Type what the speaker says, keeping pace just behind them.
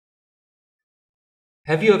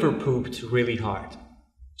Have you ever pooped really hard?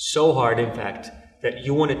 So hard, in fact, that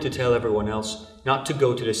you wanted to tell everyone else not to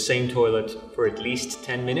go to the same toilet for at least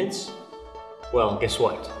 10 minutes? Well, guess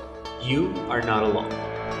what? You are not alone.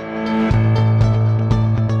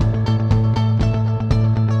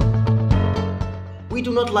 We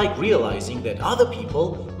do not like realizing that other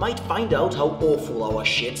people might find out how awful our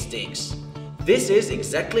shit stinks. This is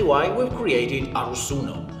exactly why we've created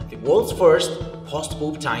ARUSUNO, the world's first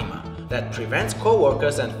post-poop timer that prevents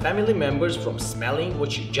co-workers and family members from smelling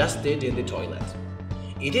what you just did in the toilet.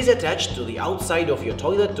 It is attached to the outside of your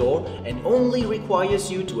toilet door and only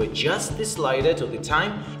requires you to adjust the slider to the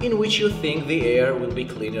time in which you think the air will be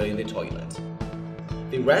cleaner in the toilet.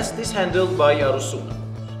 The rest is handled by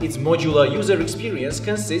ARUSUNO. Its modular user experience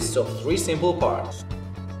consists of 3 simple parts: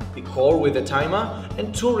 the core with the timer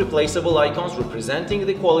and 2 replaceable icons representing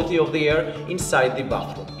the quality of the air inside the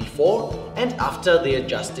bathroom before and after the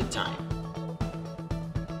adjusted time.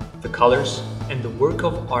 The colors and the work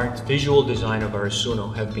of art visual design of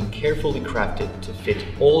ARUSUNO have been carefully crafted to fit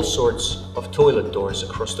all sorts of toilet doors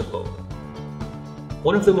across the globe.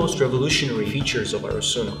 One of the most revolutionary features of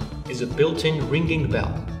ARUSUNO is a built-in ringing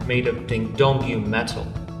bell made of ding-dong metal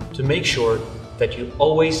to make sure that you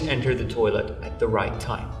always enter the toilet at the right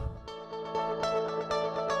time.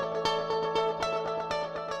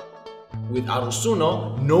 With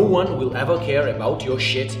ARUSUNO, no one will ever care about your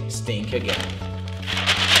shit stink again.